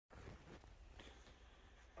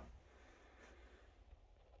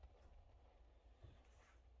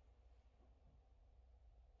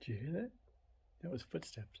Did you hear that? That was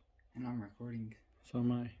footsteps. And I'm recording. So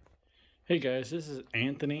am I. Hey guys, this is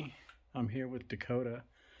Anthony. I'm here with Dakota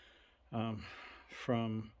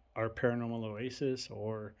from our Paranormal Oasis,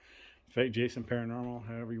 or Fake Jason Paranormal,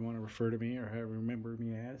 however you want to refer to me or however you remember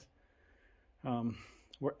me as.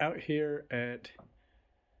 We're out here at...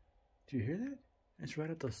 Do you hear that? It's right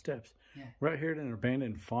up those steps. Yeah. We're out here at an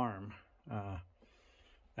abandoned farm.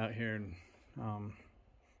 Out here in...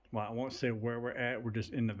 well, I won't say where we're at. We're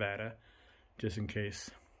just in Nevada, just in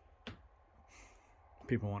case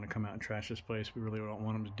people want to come out and trash this place. We really don't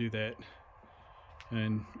want them to do that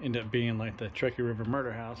and end up being like the Truckee River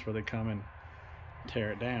murder house where they come and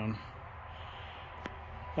tear it down.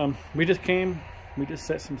 We just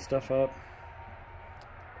set some stuff up,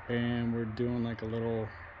 and we're doing like a little,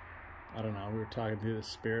 I don't know, we were talking through the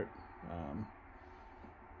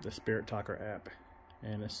spirit talker app,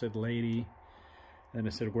 and it said lady, and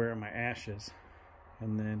it said where are my ashes,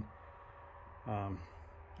 and then I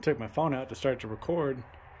took my phone out to start to record,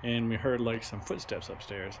 and we heard like some footsteps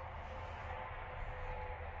upstairs.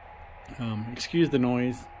 Excuse the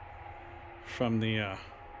noise from the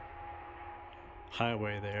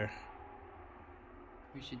highway there.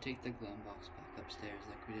 We should take the glove box back upstairs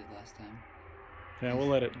like we did last time. Yeah, we'll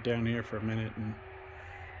let it down here for a minute and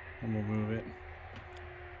we'll move it.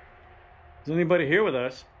 Is anybody here with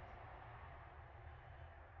us?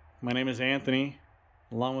 My name is Anthony,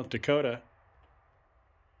 along with Dakota.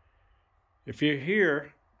 If you're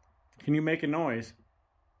here, can you make a noise?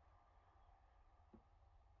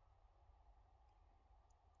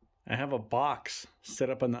 I have a box set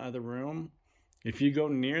up in the other room. If you go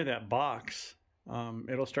near that box,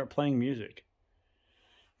 it'll start playing music.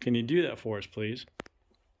 Can you do that for us, please?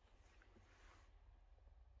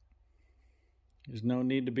 There's no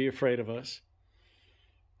need to be afraid of us.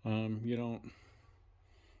 You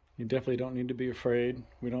definitely don't need to be afraid.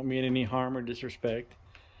 We don't mean any harm or disrespect.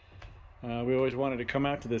 We always wanted to come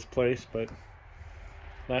out to this place, but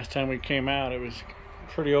last time we came out, it was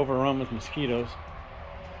pretty overrun with mosquitoes.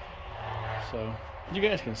 So you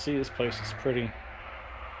guys can see this place is pretty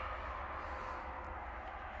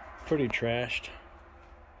trashed.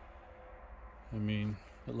 I mean,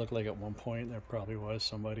 it looked like at one point there probably was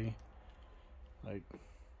somebody like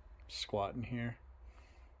squatting here.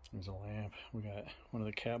 There's a lamp. We got one of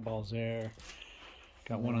the cat balls there.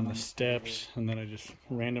 Got one on the steps, and then I just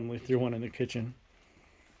randomly threw one in the kitchen.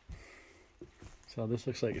 So this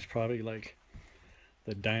looks like it's probably like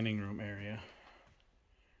the dining room area.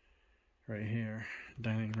 Right here,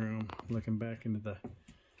 dining room, looking back into the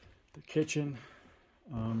kitchen.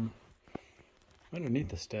 Underneath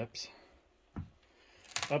the steps.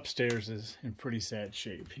 Upstairs is in pretty sad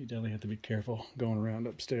shape. You definitely have to be careful going around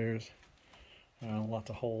upstairs. Lots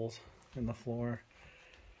of holes in the floor.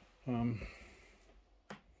 Oh,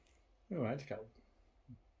 I just got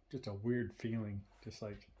just a weird feeling, just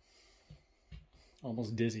like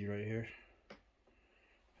almost dizzy right here.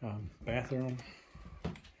 Bathroom.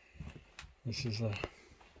 This is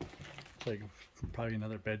like probably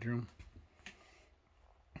another bedroom.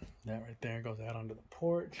 That right there goes out onto the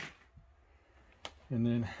porch. And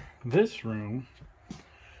then this room,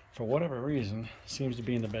 for whatever reason, seems to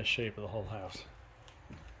be in the best shape of the whole house.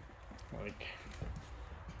 Like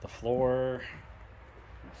the floor.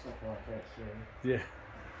 Yeah.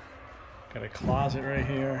 Got a closet right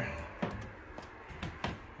here.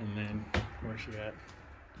 And then where's she at?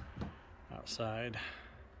 Outside.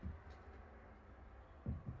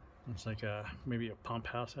 It's like maybe a pump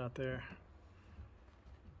house out there.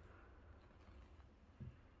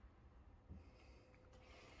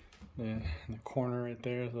 Then in the corner right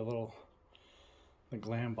there is the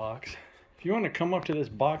glam box. If you want to come up to this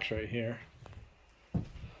box right here,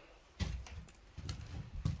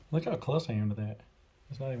 look how close I am to that.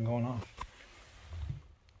 It's not even going off.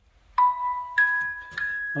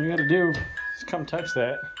 All you gotta do is come touch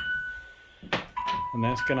that, and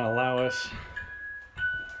that's gonna allow us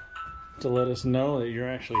to let us know that you're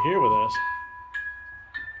actually here with us.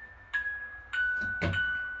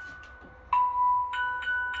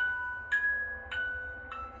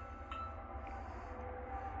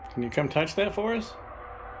 Can you come touch that for us?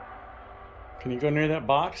 Can you go near that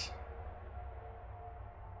box?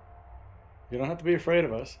 You don't have to be afraid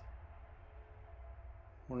of us.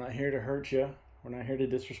 We're not here to hurt you. We're not here to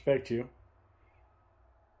disrespect you.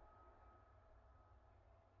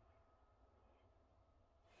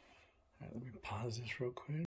 All right, let me pause this real quick.